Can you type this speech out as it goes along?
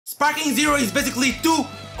Sparking Zero is basically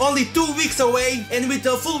only 2 weeks away, and with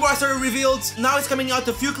the full roster revealed, now it's coming out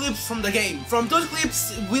a few clips from the game. From those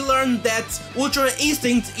clips, we learned that Ultra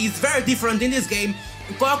Instinct is very different in this game.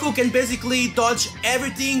 Goku can basically dodge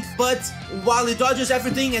everything, but while he dodges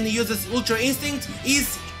everything and he uses Ultra Instinct,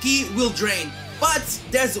 his ki will drain. But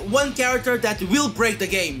there's one character that will break the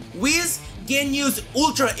game. Whis can use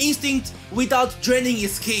Ultra Instinct without draining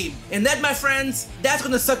his ki. And that, my friends, that's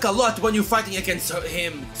gonna suck a lot when you're fighting against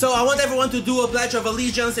him. So I want everyone to do a pledge of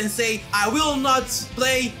allegiance and say, I will not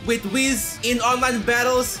play with Whis in online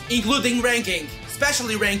battles, including ranking.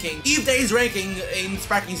 Especially ranking, if there is ranking in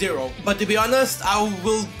Sparking Zero. But to be honest, I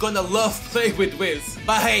will gonna love playing with Whis.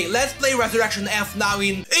 But hey, let's play Resurrection F now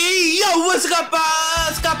in... Hey, yo, what's up,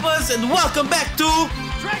 Scuppas, and welcome back to...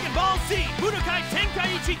 Dragon Ball Z Budokai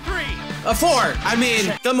Tenkaichi 3! 4! I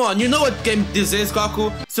mean, come on, you know what game this is,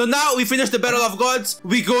 Goku. So now we finish the Battle of Gods,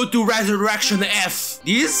 we go to Resurrection F.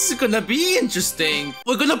 This is gonna be interesting.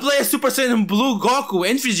 We're gonna play a Super Saiyan Blue Goku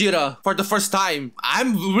and Vegeta for the first time.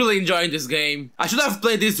 I'm really enjoying this game. I should have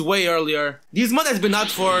played this way earlier. This mod has been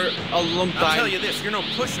out for a long time. I'll tell you this, you're no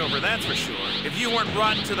pushover, that's for sure. If you weren't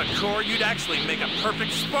rotten to the core, you'd actually make a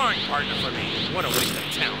perfect sparring partner for me. What a waste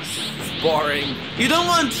of talent. Boring. You don't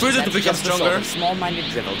want Frieza to become stronger. That's just the sort of small-minded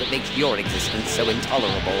drivel that makes your existence so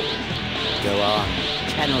intolerable. Go on,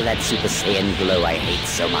 channel that Super Saiyan glow I hate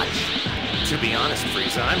so much. To be honest,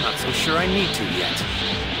 Frieza, I'm not so sure I need to yet.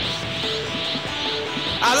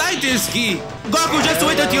 I like this ki. Goku just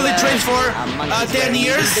wait until he trains for 10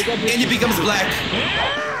 years and he becomes black.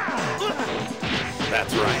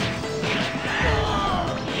 That's right.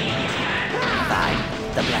 Fine,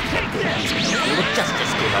 the black-haired goons will look just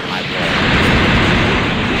as good on my wall.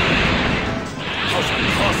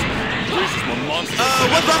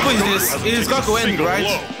 What Goku is this? It is Goku End, right?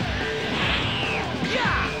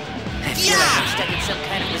 Yeah! I'm stuck in some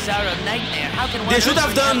kind of bizarro nightmare. How can one... They should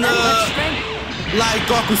have done like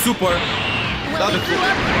Goku Super. Well, Get out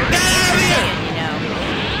out of here! You know.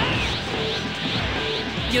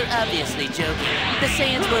 You're obviously joking. The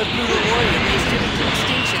Saiyans were a brutal warrior race driven to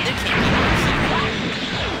extinction. There can't be worse.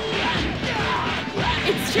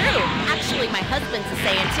 It's true. Actually, my husband's a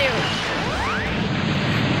Saiyan too.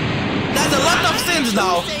 That's a lot of sins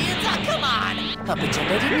now. Saiyans, oh, come on!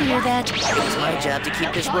 Papa-chan, I didn't hear that. It was my job to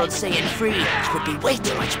keep this world Saiyan free. It would be way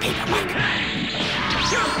too much paperwork.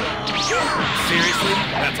 Seriously?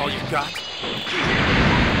 That's all you've got?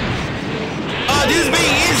 Oh, this is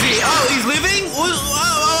being easy. Oh, he's leaving? Whoa.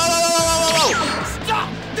 Stop!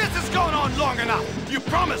 This is going on long enough! You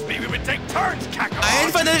promised me we would take turns, Kakarot! I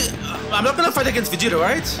ain't fighting. I'm not gonna fight against Vegeta,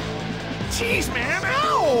 right? Jeez, man,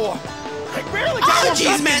 ow! I barely got Oh,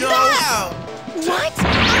 jeez, man, no! What?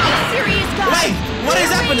 Are you serious, guys? Wait, what is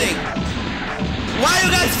happening? Why are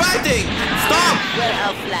you guys fighting? Stop! Well,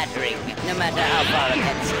 how flattering. No matter how far a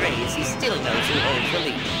pet strays, he still knows who holds the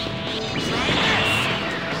lead.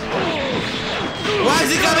 Why is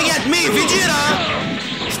he coming at me,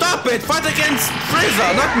 Vegeta? Stop it! Fight against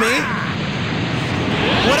Frieza, not me!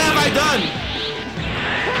 What have I done?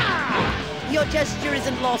 Your gesture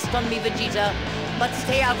isn't lost on me, Vegeta. But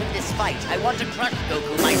stay out of this fight. I want to crush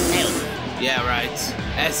Goku myself. Yeah, right.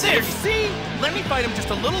 As There, if... see? Let me fight him just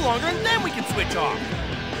a little longer and then we can switch off.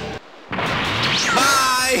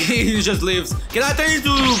 Bye! He just leaves. Can I turn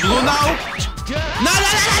into blue now?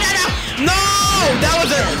 No! That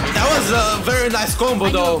was a very nice combo,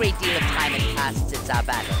 I know though. a great deal of time had passed since our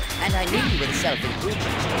battle, and I knew you were self-improvement.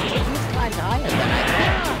 You've climbed higher than I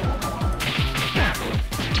thought.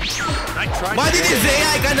 Why did his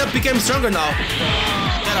AI kind of become stronger now?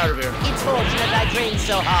 Get out of here. It's fortunate I trained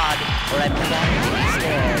so hard, or I'm bound to be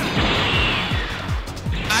scared.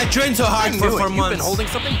 I trained so hard for 4 months. You've been holding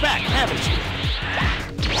something back, haven't you?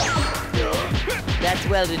 That's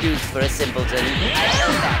well deduced for a simpleton. I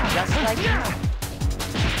know that, just like you.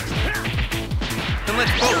 Then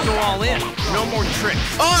let's both go all in. No more tricks.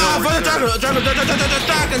 Oh, No for the return.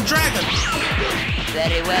 dragon!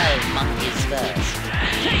 Very well, monkeys first.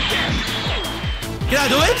 Can I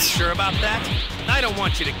do it? Sure about that? I don't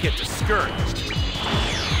want you to get discouraged.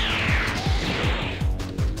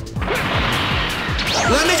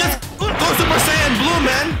 Let me just go Super Saiyan Blue,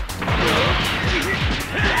 man!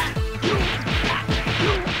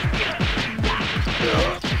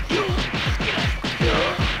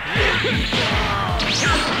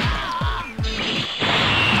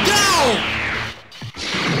 Go!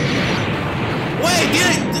 Wait,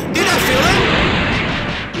 did I fail it?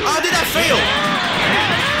 Oh, did I fail?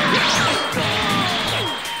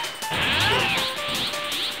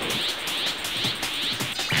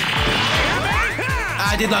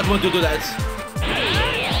 I did not want to do that.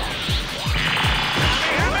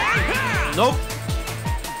 Nope.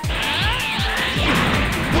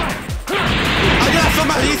 I got so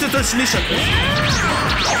much instant transmission.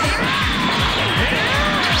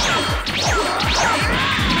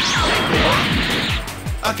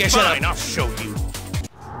 Okay, shut up. Fine, I'll show you.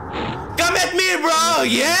 Come at me, bro!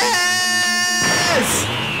 Yes!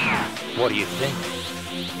 What do you think?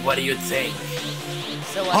 What do you think?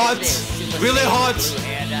 So what Hot. is this? Super Really Saiyan hot. blue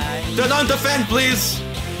hair dye? Turn on the fan, please.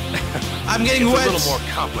 I'm getting It's wet. a little more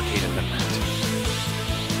complicated than that.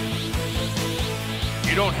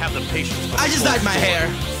 You don't have the patience for I the just full dyed my story.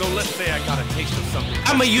 hair. So let's say I got a taste of something.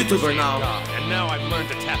 I'm a Super YouTuber Saiyan now. God, and now I've learned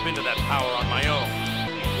to tap into that power on my own.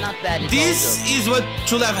 Not bad at This all. is what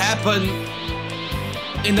should have happened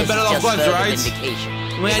in the Battle of Gods, right?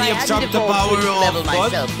 When you have dropped the power of God.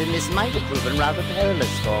 myself, then this might have proven rather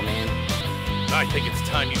perilous for me. I think it's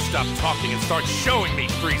time you stop talking and start showing me,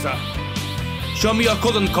 Frieza. Show me your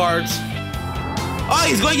golden cards. Oh,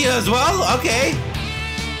 he's going in as well? Okay.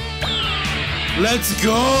 Let's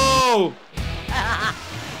go!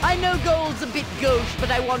 I know gold's a bit gauche, but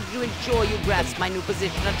I wanted to ensure you grasp my new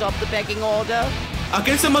position atop the pecking order. How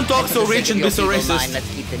can someone talk so rich and be so racist? Let's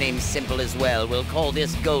keep the name simple as well. We'll call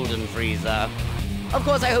this Golden Frieza. Of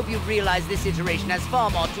course, I hope you've realized this iteration has far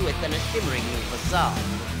more to it than a shimmering new facade.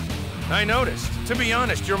 I noticed. To be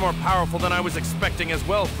honest, you're more powerful than I was expecting as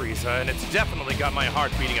well, Frieza, and it's definitely got my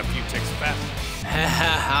heart beating a few ticks faster.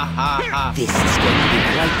 This is going to be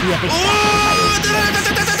quite the epic battle.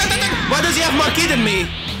 Why does he have more ki than me?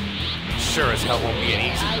 Sure as hell won't be an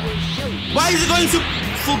easy. I will show you. Why is he going to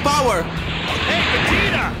full power? Hey,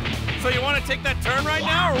 Vegeta! So you want to take that turn right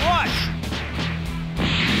now, or what?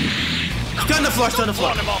 Turn the floor, turn the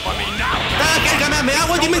floor. Turn him off on me now! Kaioken Kamehameha?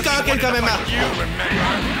 What do you mean Kaioken Kamehameha? You remember?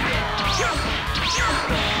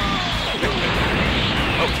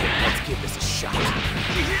 Okay, let's give this a shot.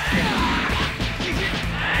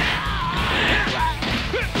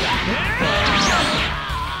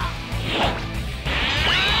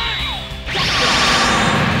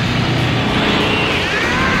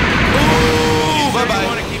 Bye-bye. You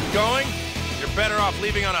want to keep going? You're better off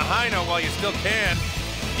leaving on a high note while you still can.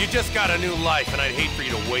 You just got a new life, and I'd hate for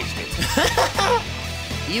you to waste it.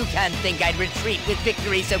 You can't think I'd retreat with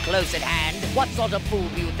victory so close at hand. What sort of fool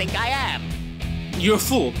do you think I am? You're a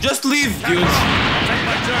fool. Just leave, dude. I'll take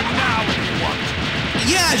my turn now if you want.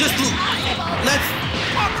 Yeah, just let's.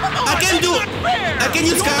 Oh, come on, I can that's do. not fair. I can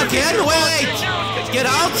use Kaioken. Wait. Get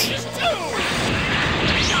out.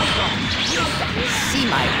 See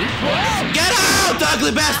my weakness? Get out,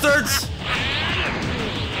 ugly bastards.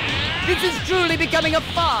 This is truly becoming a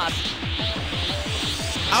farce.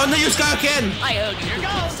 I wanna use Kaioken. I heard you to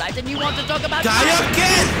keep sight and you want to talk about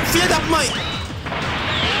Kaioken. Fill up my.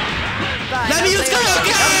 Fine, Let me I'll use say it.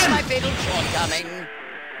 Kaioken! My fatal shortcoming.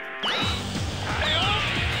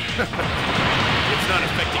 It's not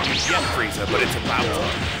affecting you yet, Frieza, but it's about to.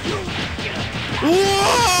 Whoa!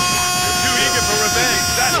 Too eager for revenge.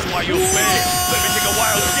 That's why you failed. Let me take a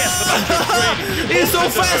wild guess about your training. He's so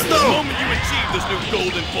fast, The though. moment you achieved this new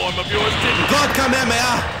golden form of yours, didn't God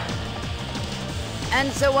Kamehameha. And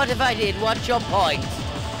so what if I did? What's your point?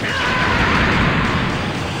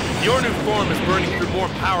 Your new form is burning through more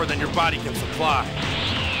power than your body can supply.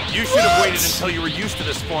 You should have waited until you were used to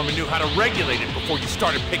this form and knew how to regulate it before you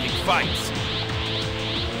started picking fights.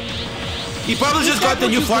 He probably just got the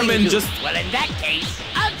new form and just Well, in that case,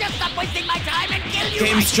 I'll just stop wasting my time and kill you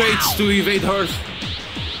came right straight now. to evade Earth.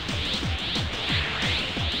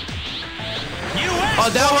 Oh,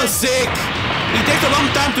 that was sick. It takes a long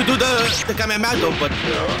time to do the Kamehameha though, but...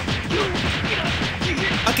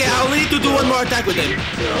 Okay, I'll need to do one more attack with him.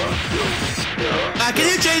 Can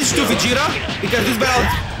you change to Vegeta? Because this battle's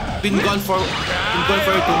been going for it too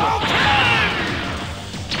much.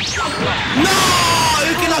 No!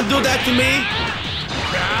 You cannot do that to me!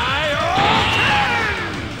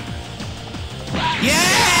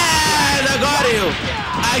 Yeah! I got you!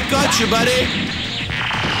 I got you, buddy!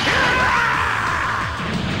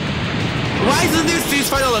 Why isn't this his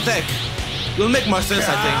final attack? It'll make more sense,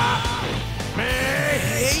 I think.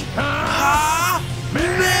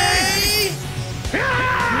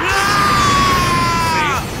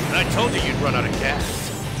 And I told you you'd run out of gas.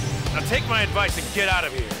 Now take my advice and get out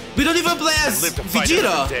of here. We don't even play as Live to fight another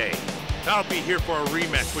Vegeta. day. I'll be here for a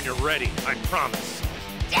rematch when you're ready, I promise.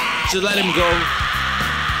 Should let him go.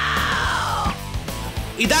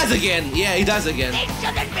 He dies again. Yeah, he dies again. It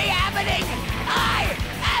shouldn't be happening! I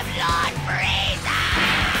am Lord Frieza!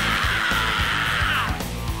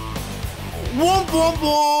 Womp womp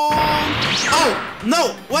womp. Oh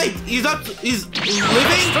no! Wait, he's not. He's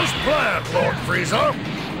living. Just plan, Lord Frieza.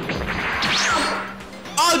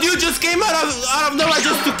 Oh, dude just came out of nowhere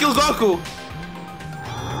just to kill Goku.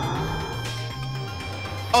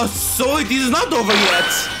 Oh, so it is not over yet.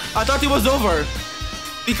 I thought it was over.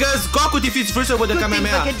 Because Goku defeats Frieza with the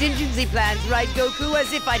Kamehameha. Good thing for contingency plans, right, Goku?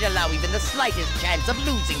 As if I'd allow even the slightest chance of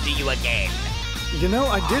losing to you again. You know,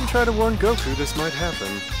 I did try to warn Goku this might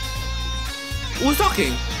happen. Who's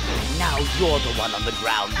talking? Now you're the one on the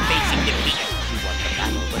ground facing defeat. You won the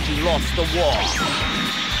battle, but you lost the war.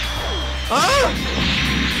 Huh?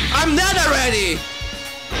 I'm dead already!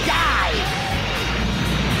 Die!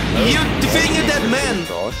 You defeating a dead man!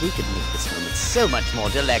 Thought we could make this moment so much more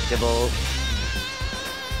delectable.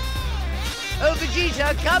 Oh,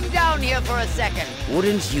 Vegeta, come down here for a second.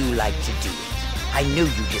 Wouldn't you like to do it? I know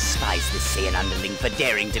you despise this Saiyan underling for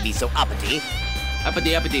daring to be so uppity.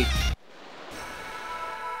 Uppity.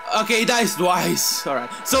 Okay, he dies twice.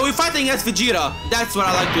 Alright. So we're fighting as Vegeta. That's what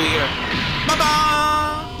I like to hear.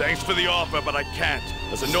 Bye-bye! Thanks for the offer, but I can't.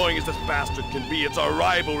 As annoying as this bastard can be, it's our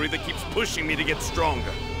rivalry that keeps pushing me to get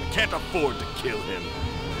stronger. I can't afford to kill him.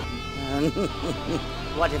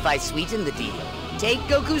 What if I sweeten the deal? Take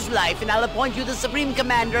Goku's life and I'll appoint you the Supreme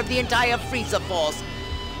Commander of the entire Frieza Force.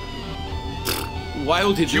 Why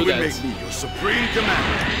would he do You would that? make me your Supreme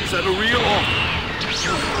Commander. Is that a real offer?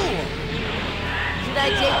 Should I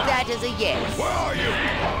take that as a yes? Where are you?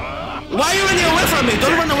 Why are you running away from me?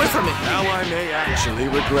 Don't run away from me. Now I may Actually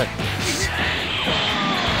regret this.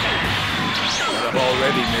 But I've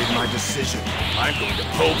already made my decision. I'm going to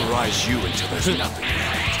pulverize you until there's nothing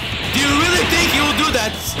left. Do you really think he will do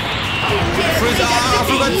that? Frieza, I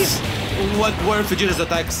forgot what were Vegeta's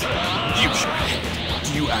attacks. Use your head.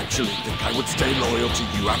 Do you actually think I would stay loyal to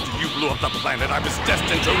you after you blew up the planet I was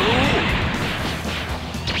destined to rule?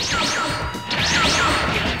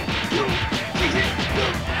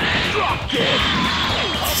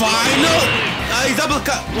 Final! Double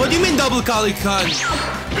cut. What do you mean double Kali Khan?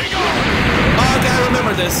 Oh, okay, I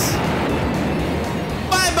remember this.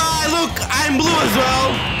 Bye-bye, look, I'm blue as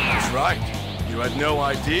well. That's right. You had no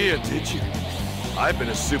idea, did you? I've been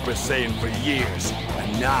a Super Saiyan for years,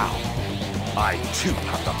 and now I too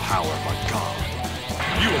have the power of a god.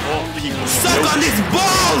 You of all people. Suck on these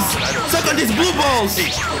balls! Suck on these blue balls!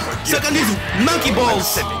 Suck on these monkey balls!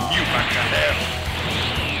 Sending you back to hell.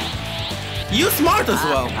 You smart as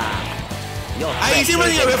well. Is he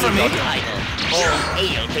running away from me? All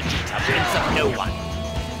hail Vegeta, Prince of No One.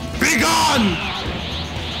 Be gone!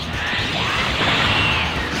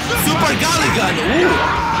 Super Galigan!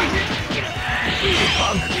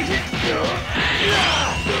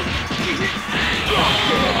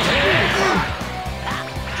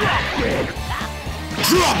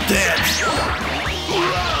 Drop dead!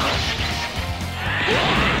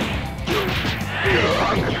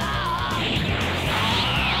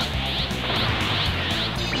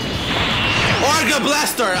 Orga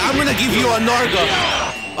Blaster! I'm gonna give you an Orga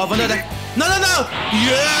of another. No!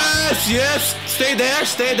 Yes! Stay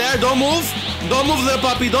there, don't move! Don't move, little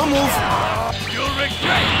puppy, don't move! You'll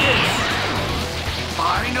regret this!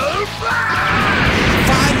 Final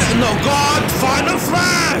Final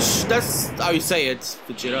Flash! That's how you say it,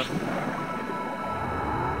 Vegeta.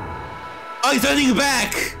 Oh, he's turning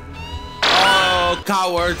back! Oh,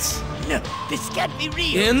 cowards. No, this can't be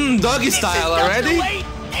real. In doggy style already?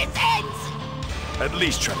 This ends. At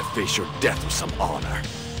least try to face your death with some honor.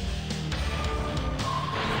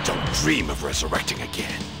 Don't dream of resurrecting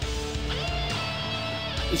again.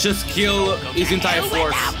 Just kill his entire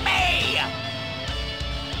force.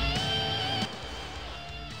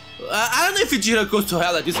 I don't know if Vegeta goes to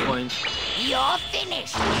hell at this point. You're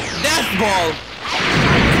finished. Death Ball!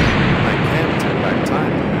 I can turn back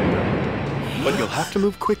time, remember? But you'll have to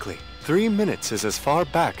move quickly. 3 minutes is as far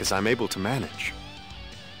back as I'm able to manage.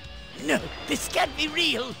 No, this can't be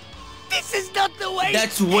real. This is not the way.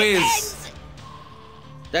 That's Wiz.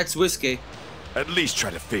 That's Whiskey. At least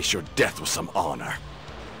try to face your death with some honor.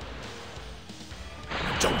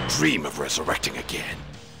 Don't dream of resurrecting again.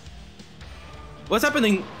 What's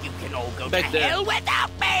happening? You can all go back to there? hell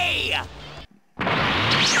without me.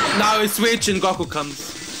 Now we switch and Goku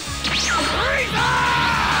comes.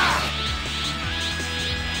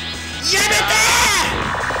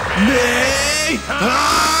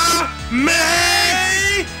 Me!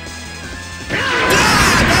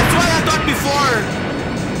 That's what I thought before.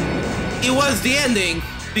 It was the ending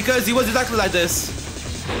because it was exactly like this.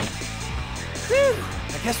 Whew.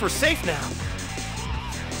 I guess we're safe now.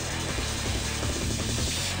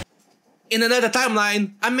 in another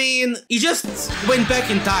timeline. I mean, he just went back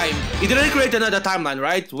in time. He didn't create another timeline,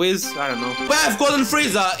 right? With, I don't know. We have Golden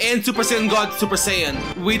Frieza and Super Saiyan God Super Saiyan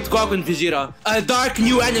with Goku and Vegeta. A dark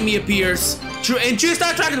new enemy appears. And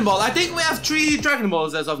 3-star Dragon Ball. I think we have 3 Dragon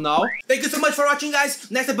Balls as of now. Thank you so much for watching, guys.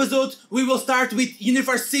 Next episode, we will start with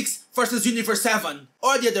Universe 6 versus Universe 7.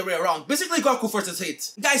 Or the other way around. Basically, Goku versus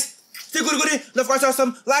Hit. Guys, stay goody, love, course,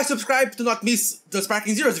 awesome. Like, subscribe to not miss the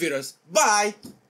Sparking Zeroes videos. Bye!